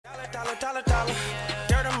Dollar, dollar, dollar.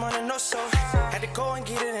 Dirty money, no soul. Had to go and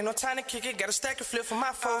get it, ain't no time to kick it. Got a stack to flip for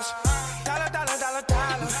my foes. Dollar, dollar, dollar,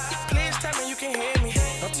 dollar. Please tell me you can hear me.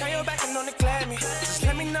 Don't turn your back and don't neglect me. Just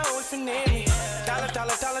let me know if you need me. Dollar,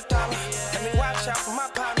 dollar, dollar, dollar. Let me watch out for my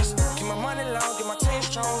partners. Keep my money long, get my team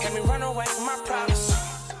strong. Let me run away from my problems.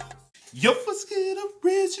 Yo, let's get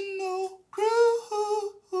original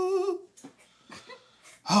crew.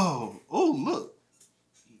 Oh, look.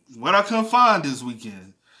 What I couldn't find this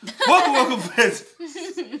weekend. Welcome, friends.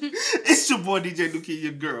 It's your boy DJ Nuki,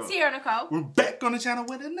 your girl. Sierra Nicole. We're back on the channel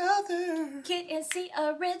with another KSI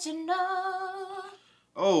original.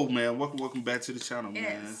 Oh man, welcome back to the channel,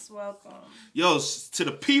 man. Yes, welcome. Yo, to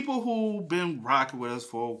the people who've been rocking with us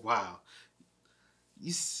for a while,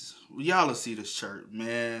 y'all will see the shirt,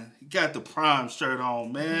 man. You got the Prime shirt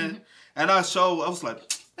on, man. And I was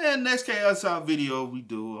like, man, next KSI video we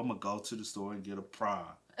do, I'm gonna go to the store and get a Prime.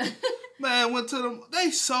 Man, went to them.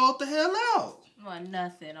 They sold the hell out. Well,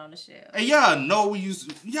 nothing on the shelf. And y'all know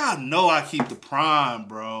y'all know I keep the Prime,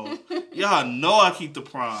 bro. Y'all know I keep the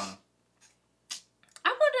Prime.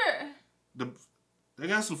 I wonder. They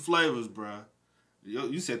got some flavors, bro.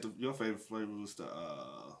 You said your favorite flavor was the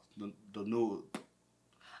new.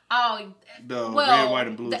 Oh, the red, white,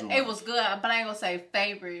 and blue joint. It was good, but I ain't gonna say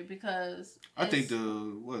favorite because I think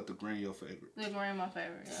the green your favorite. The green my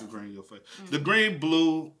favorite. Yeah. The green your favorite. The green,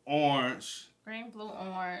 blue, orange. Green, blue,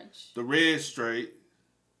 orange. The red straight.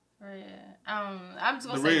 Red. I'm just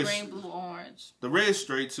gonna say green, blue, orange. The red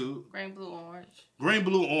straight too. Green, blue, orange. Green,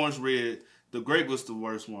 blue, orange, red. The grape was the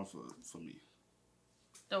worst one for me.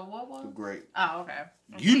 The what one? The grape. Oh, okay.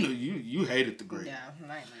 You knew you hated the grape. Yeah,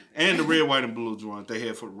 I ain't and the red, white, and blue joint they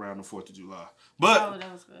had for around the 4th of July. But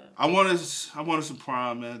that was good. I wanted some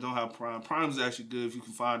Prime, man. Don't have Prime. Prime is actually good if you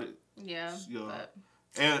can find it. Yeah.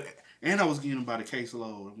 And I was getting about a case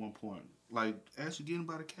low at one point. Like actually getting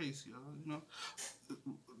about a case, you know.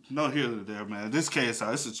 No here or there, man. This KSI,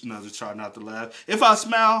 this is another try not to laugh. If I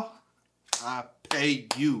smile, I pay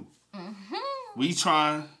you. We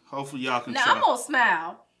trying. Hopefully y'all can. Now try. I'm gonna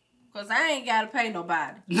smile, cause I ain't gotta pay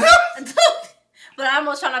nobody. But I'm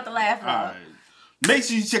gonna try not to laugh. All right. Make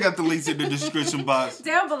sure you check out the links in the description box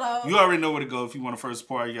down below. You already know where to go if you want to first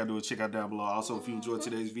support. You gotta do a check out down below. Also, if you enjoyed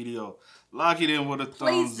today's video, lock it in with a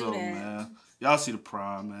thumbs up, man. Y'all see the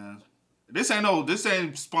Prime, man. This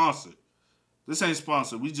ain't sponsored. This ain't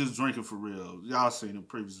sponsored. We just drinking for real. Y'all seen the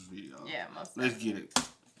previous video. Yeah, most Let's get it.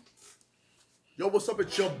 Yo, what's up?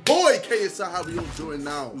 It's your boy KSI. How we all doing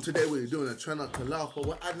now? Today we're doing a try not to laugh, but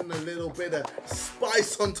we're adding a little bit of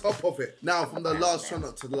spice on top of it. Now, from the last try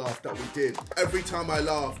not to laugh that we did, every time I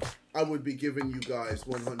laughed, I would be giving you guys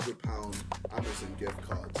 £100 Amazon gift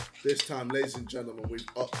cards. This time, ladies and gentlemen, we've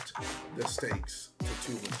upped the stakes to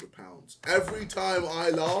 £200. Every time I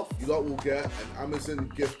laugh, you lot will get an Amazon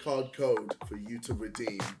gift card code for you to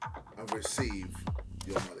redeem and receive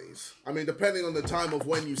your monies. I mean, depending on the time of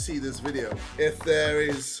when you see this video, if there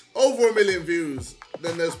is over 1 million views,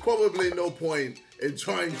 then there's probably no point in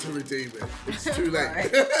trying to redeem it. It's too late.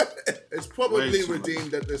 It's probably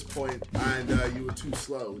redeemed at this point, and you were too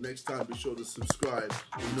slow. Next time, be sure to subscribe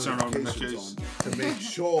with notifications on to make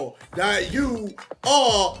sure that you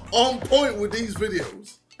are on point with these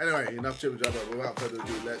videos. Anyway, enough jibber-jabber. Without further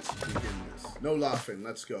ado, let's begin this. No laughing.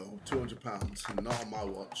 Let's go. £200, not on my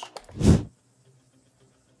watch.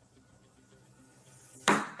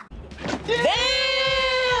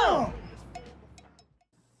 Damn!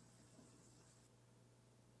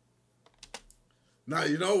 Now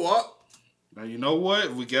you know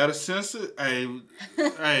what? We gotta censor. Hey,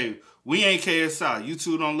 we ain't KSI. You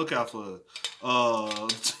two don't look out for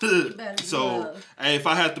us. So, hey, if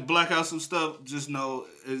I have to black out some stuff, just know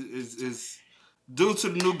it's due to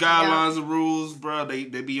the new guidelines and rules, bro. They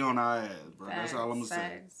be on our ass, bro. That's all I'm gonna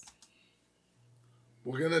say.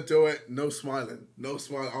 We're gonna do it. No smiling. No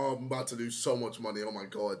smiling. Oh, I'm about to do so much money. Oh my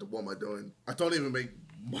God, what am I doing? I don't even make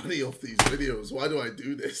money off these videos. Why do I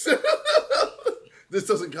do this? This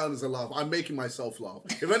doesn't count as a laugh. I'm making myself laugh.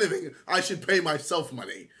 If anything, I should pay myself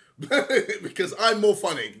money because I'm more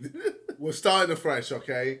funny. We're starting afresh,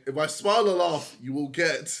 okay? If I smile or laugh, you will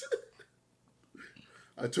get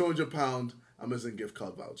a £200 Amazon gift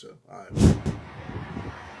card voucher. All right.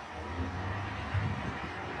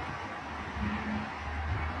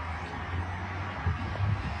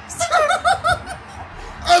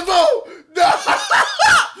 No!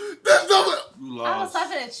 There's no... I was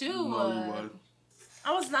laughing at you. No,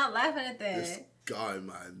 I was not laughing at that. This guy,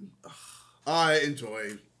 man. I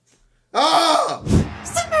enjoy. Ah!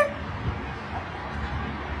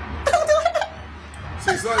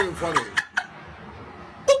 See, it's not even funny.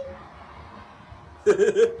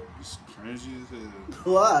 Just Cringy as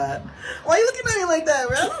hell. What? Why you looking at me like that,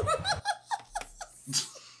 bro?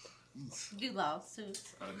 You lost too.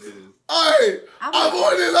 I did. Hey, I've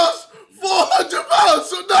already lost 400 pounds,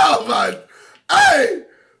 so now, man. Hey,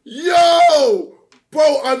 yo,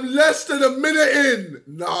 bro, I'm less than a minute in.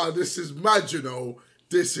 Nah, this is mad, you know.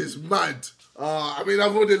 This is mad. I mean,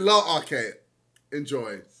 I've already lost. Okay,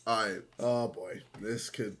 enjoy. All right. Oh boy, this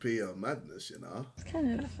could be a madness, you know. He's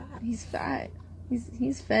kind of fat. He's fat.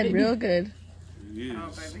 He's fed real good. He is.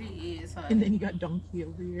 Oh, baby, he is, honey. And then you got Donkey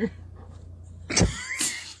over here.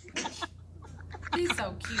 He's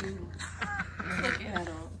so cute. Look at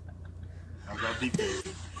him. How about the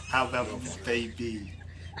baby? How about the baby?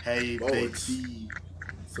 Hey, Oh, baby.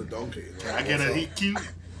 It's a donkey. Can I get a he cute?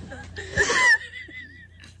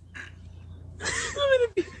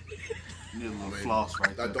 Need a little floss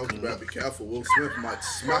right That there. donkey better be careful. Will Smith might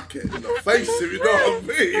smack it in the face if you know what I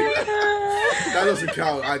mean. That doesn't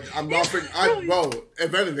count. I'm laughing. Bro,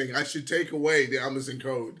 if anything, I should take away the Amazon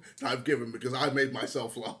code that I've given because I made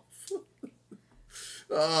myself laugh.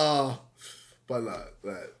 But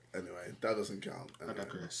anyway, that doesn't count. I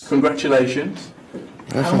digress. Congratulations.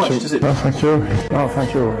 How much does it? Oh, thank you. Oh,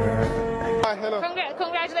 thank you. Hi, hello.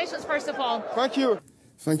 Congratulations, first of all. Thank you.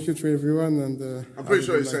 Thank you to everyone, and I'm pretty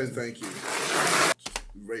sure he's saying thank you.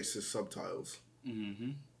 Racist subtitles.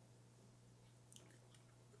 Mm-hmm.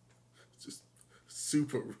 Just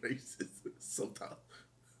super racist subtitles.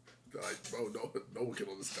 Like, bro, no one can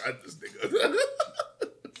understand this nigga.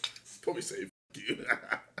 Probably say f*** you.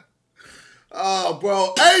 Oh,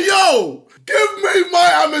 bro. Hey, yo! Give me my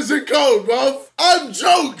Amazon code, bro. I'm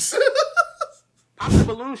jokes. Pop the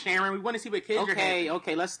balloon, Sharon. We want to see what kids are having.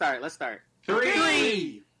 Okay, let's start.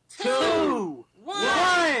 3, 2,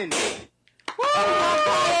 1.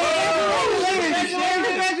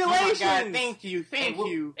 Congratulations! God, thank you.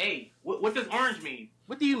 Hey, what does orange mean?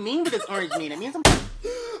 What do you mean with this orange mean? It means I'm...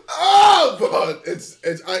 Oh, but it's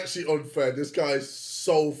actually unfair. This guy's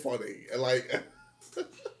so funny. And like...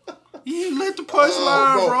 You lit the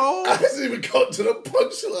punchline, bro. I hasn't even got to the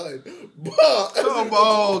punchline. But come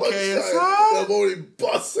on, KSI. I'm already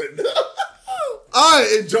busting.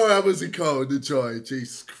 Alright, enjoy Amazon code. Enjoy.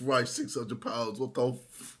 Jesus Christ, 600 pounds. What the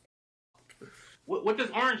What does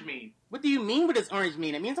orange mean? What do you mean with this orange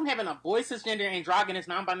mean? It means I'm having a boy, cisgender, androgynous,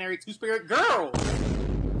 non-binary, two-spirit girl.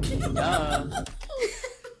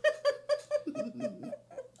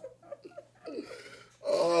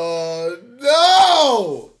 Oh,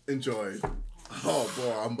 no! Enjoy. Oh,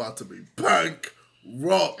 boy, I'm about to be bankrupt.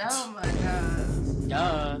 Oh, my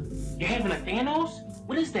God. You're having a Thanos?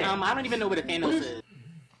 What is that? I don't even know what a Thanos is.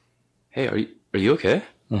 Hey, are you okay?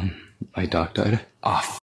 My doc died.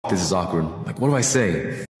 Ah, this is awkward. Like, what do I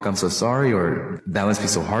say? I'm so sorry, or that must be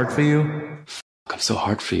so hard for you? I'm so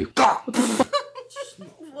hard for you.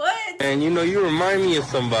 What? And you know, you remind me of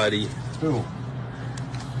somebody. Who?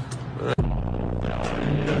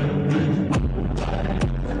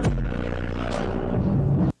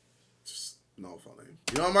 Just not funny.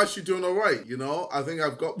 You know, I'm actually doing all right. You know, I think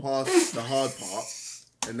I've got past the hard part,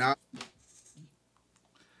 and now.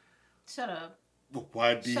 Shut up.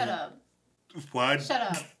 Shut up. Why? Shut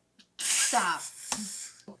up. Stop.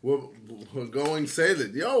 We're going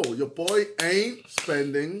sailing. Yo, your boy ain't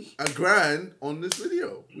spending $1,000 on this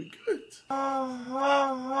video. We good.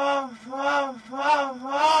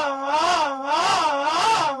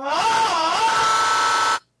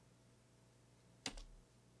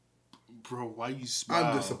 Bro, why you smile?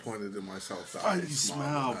 I'm disappointed in myself. Why you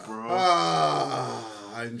smile, bro?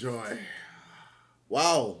 I enjoy.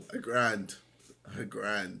 Wow, $1,000.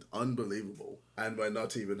 Unbelievable. And we're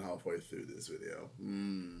not even halfway through this video.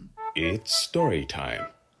 It's story time.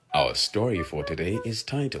 Our story for today is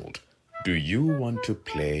titled, Do You Want to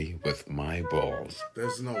Play With My Balls?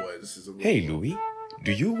 There's no way this is a... Hey, Louis,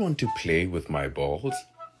 do you want to play with my balls?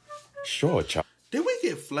 Sure, child. Did we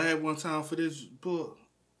get flagged one time for this book?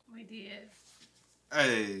 We did.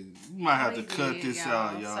 Hey, we might have to cut this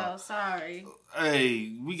out, y'all. So sorry.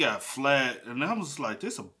 Hey, we got flagged, and I was like,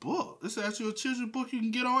 this a book. This is actually a children's book you can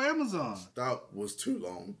get on Amazon. That was too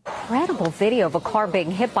long. Incredible video of a car being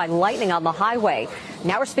hit by lightning on the highway.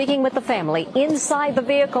 Now we're speaking with the family inside the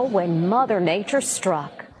vehicle when Mother Nature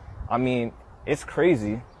struck. I mean, it's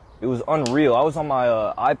crazy. It was unreal. I was on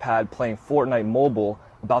my iPad playing Fortnite mobile,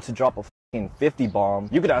 about to drop a fucking 50 bomb.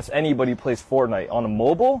 You could ask anybody who plays Fortnite on a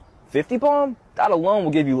mobile. 50 bomb? That alone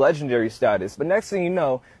will give you legendary status. But next thing you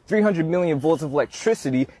know, 300 million volts of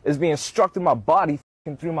electricity is being struck through my body,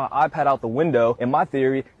 through my iPad out the window. And my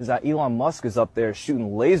theory is that Elon Musk is up there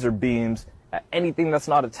shooting laser beams at anything that's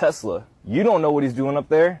not a Tesla. You don't know what he's doing up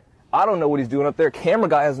there. I don't know what he's doing up there. Camera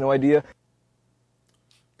guy has no idea.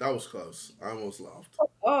 That was close. I almost laughed.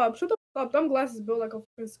 Shut the fuck up. Them glasses built like a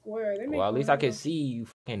fucking square. They make Well, at least I can see you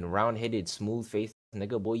fucking round-headed, smooth face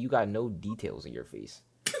nigga. Boy, you got no details in your face.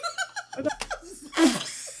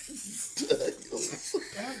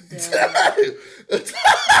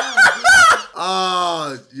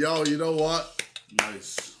 Yo, you know what?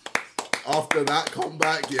 Nice. After that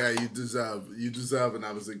comeback, yeah, you deserve an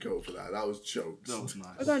Amazon coat for that. That was choked. That was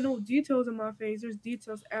nice. I got no details in my face. There's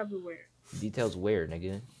details everywhere. Details where,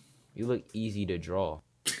 nigga? You look easy to draw.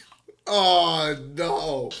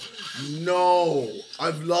 Oh, no.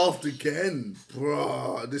 I've laughed again.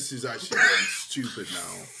 Bro, this is actually getting stupid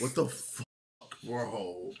now. What the fuck,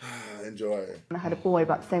 bro? Enjoy. I had a boy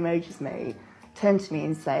about the same age as me turn to me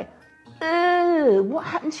and say, "Ooh, what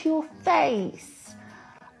happened to your face?"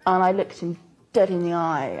 And I looked him dead in the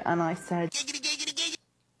eye and I said,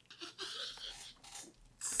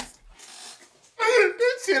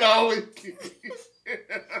 That shit always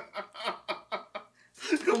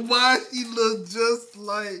Why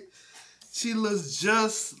she looks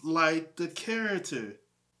just like the character.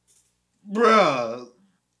 Bruh.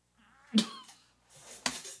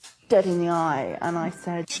 dead in the eye, and I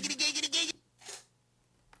said,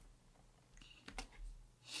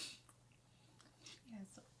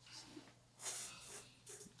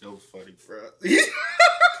 That was funny, bruh.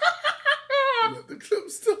 The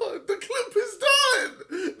clip's done. The clip is done.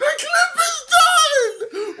 The clip is done.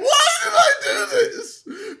 Why did I do this?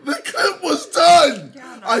 The clip was done.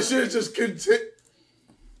 I should have just continued.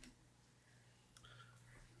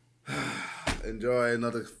 Enjoy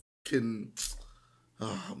another fucking.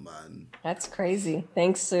 Oh man. That's crazy.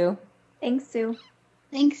 Thanks, Sue. "Thanks, Sue."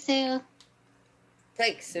 Thanks, Sue.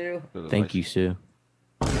 Thanks, Sue. Thank you, Sue.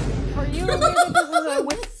 Are you aware that this is a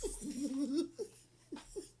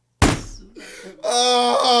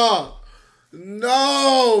Oh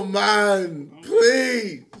no, man!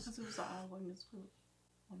 Please.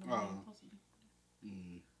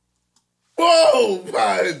 Whoa,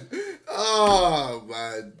 man! Oh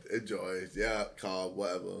man, enjoy. Yeah, calm,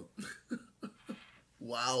 whatever.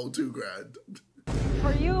 Wow, $2,000.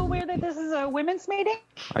 Are you aware that this is a women's meeting?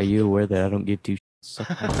 Are you aware that I don't get to suck?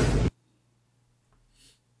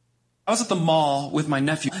 I was at the mall with my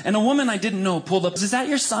nephew, and a woman I didn't know pulled up. Is that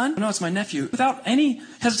your son? No, it's my nephew. Without any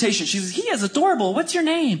hesitation, she says, "He is adorable. What's your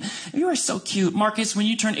name?" "You are so cute. Marcus, when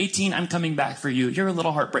you turn 18, I'm coming back for you. You're a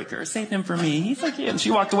little heartbreaker. Save him for me." He's like, yeah. And she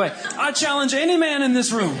walked away. I challenge any man in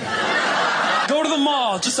this room. Go to the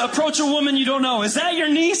mall. Just approach a woman you don't know. "Is that your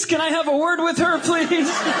niece? Can I have a word with her, please?"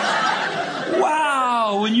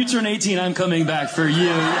 "Wow. When you turn 18, I'm coming back for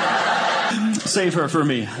you. Save her for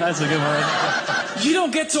me." That's a good one. You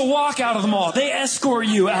don't get to walk out of the mall. They escort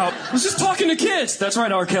you out. I was just talking to kids. That's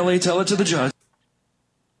right, R. Kelly. Tell it to the judge.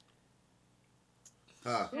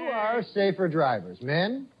 Who are safer drivers,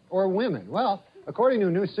 men or women? Well, according to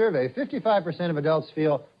a new survey, 55% of adults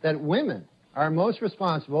feel that women are most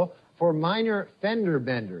responsible for minor fender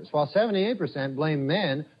benders, while 78% blame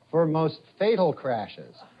men for most fatal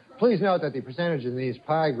crashes. Please note that the percentages in these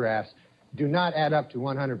pie graphs do not add up to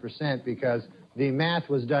 100% because the math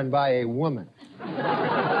was done by a woman.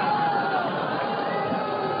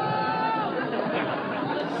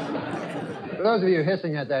 For those of you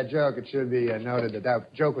hissing at that joke, it should be noted that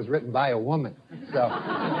that joke was written by a woman. So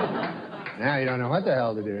now you don't know what the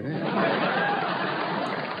hell to do.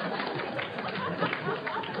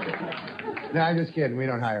 No, I'm just kidding. We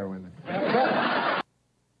don't hire women.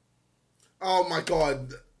 Oh my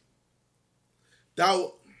god.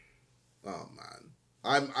 Oh man.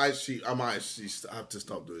 I might actually have to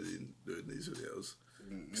stop doing these videos.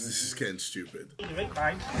 This is getting stupid.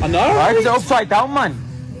 I know. Why is it upside down, man?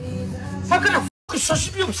 How can a fucking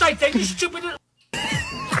sausage be upside down, you stupid little...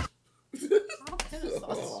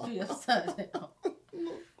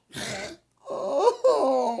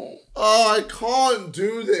 Oh, I can't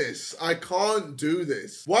do this. I can't do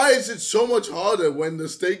this. Why is it so much harder when the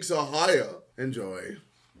stakes are higher? Enjoy.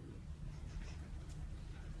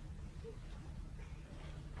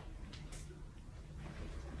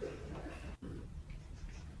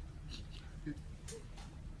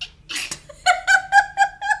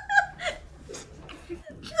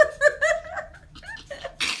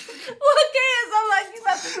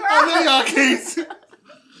 I know y'all can't see.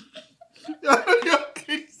 Y'all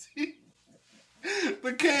can't see.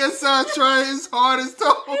 But KSI trying his hardest to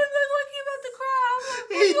hold. He look like he about to cry.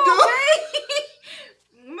 I'm He like,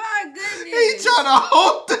 do. My goodness. He trying to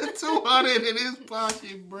hold the 200 in his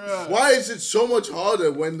pocket, bro. Why is it so much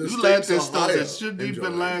harder when the You laughed stakes at are stuff higher? that shouldn't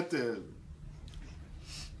even laughed at.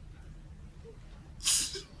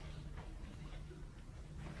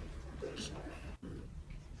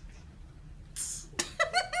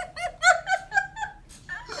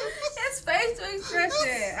 facial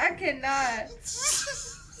expression. I cannot.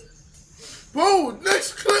 Bro,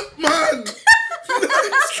 next clip, man.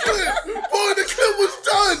 Next clip. Bro, the clip was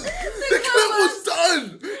done. The clip was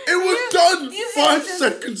done. It was done 5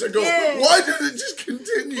 seconds ago. Yeah. Why did it just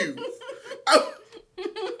continue?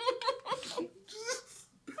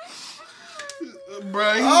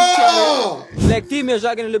 Black females,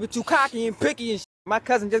 y'all getting a little bit too cocky and picky and shit. My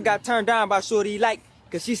cousin just got turned down by shorty he like,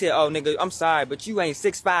 cause she said, oh nigga, I'm sorry, but you ain't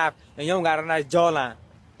 6'5" and you don't got a nice jawline.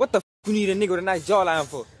 What the f you need a nigga with a nice jawline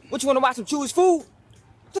for? What you wanna watch some Jewish food?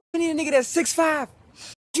 What you need a nigga that's 6'5"?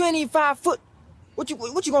 You ain't even 5 foot. What you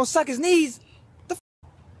gonna suck his knees? The f?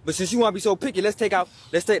 But since you wanna be so picky, let's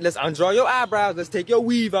undraw your eyebrows, let's take your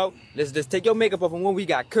weave out, let's take your makeup off, and when we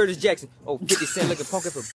got Curtis Jackson, 50 Cent looking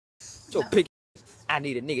punkin' for so picky. I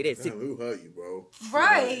need a nigga that's 6. Who hurt you, bro?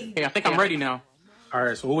 Right. Hey, I think I'm ready now. All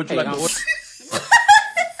right, so what would you like to order?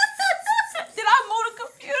 Did I move the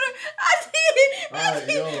computer? I did. Alright,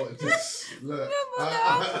 yo, just look.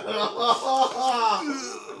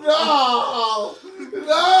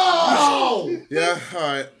 No! Yeah,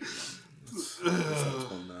 alright.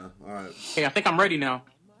 Alright. Hey, I think I'm ready now.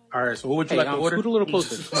 All right, so what would you like to order? Scoot a little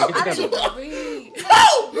closer. Come on, get together.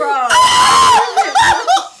 Bro.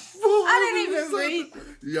 I didn't even read.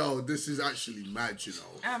 Yo, this is actually mad, you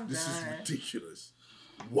know. This is ridiculous.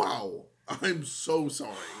 Wow. I'm so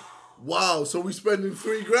sorry. Wow, so we're spending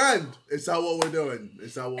 $3 grand. Is that what we're doing?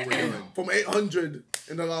 Is that what we're doing? From 800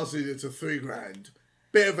 in the last video to $3 grand.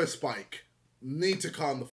 Bit of a spike. Need to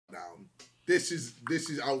calm the f down. This is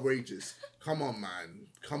outrageous. Come on, man.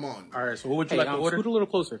 Come on. All right, so what would you like to order? Scoot a little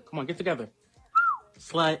closer. Come on, get together.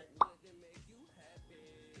 Slut.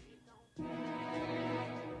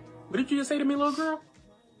 What did you just say to me, little girl?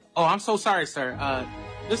 Oh, I'm so sorry, sir.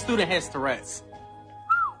 This student has Tourette's.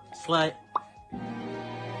 Slut.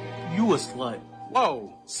 You a slut.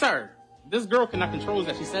 Whoa, sir. This girl cannot control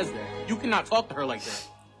that she says that. You cannot talk to her like that.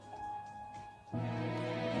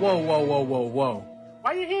 Whoa, whoa, whoa, whoa, whoa.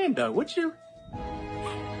 Why your hand up? What you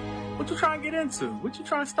trying to get into? What you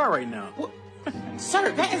trying to start right now? What?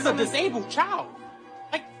 Sir, that is a disabled child.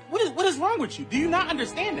 Like, what is wrong with you? Do you not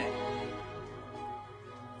understand that?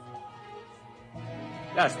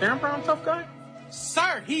 Yeah, staring brown tough guy?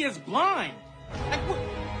 Sir, he is blind. Like, what?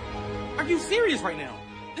 Are you serious right now?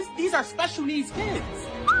 These are special needs kids.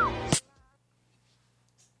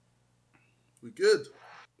 We good.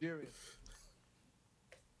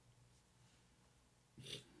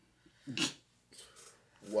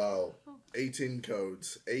 Wow. 18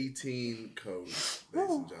 codes. 18 codes,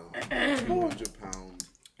 ladies and gentlemen.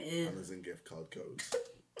 £200 Amazon gift card codes.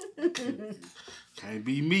 Can't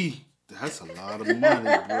be me. That's a lot of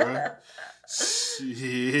money, bro.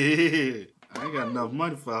 Shit. I ain't got enough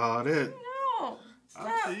money for all that. No. I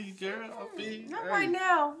feel you, girl. I feel you. Not right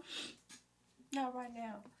now. Not right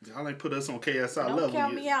now. Y'all ain't put us on KSI Don't level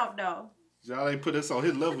count yet. me out, though. Y'all ain't put us on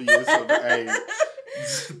his level yet. So, hey,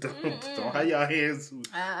 don't have y'all hands.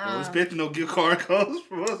 Don't expect no gift card codes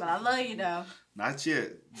from us. But I love you, though. Not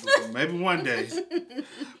yet. Maybe one day.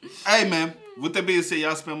 Hey, man. With that being said,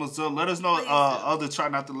 y'all spam us up. Let us know other Try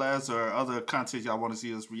Not to Last or other content y'all want to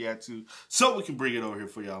see us react to so we can bring it over here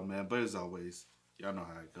for y'all, man. But as always, y'all know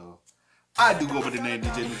how it go. I do go by the name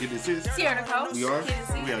DJ Nigga. This is Sierra Coach. We are.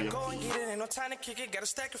 We are, yo. Ain't no time to kick it. Got a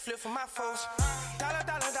stack of flip for my folks. Dollar.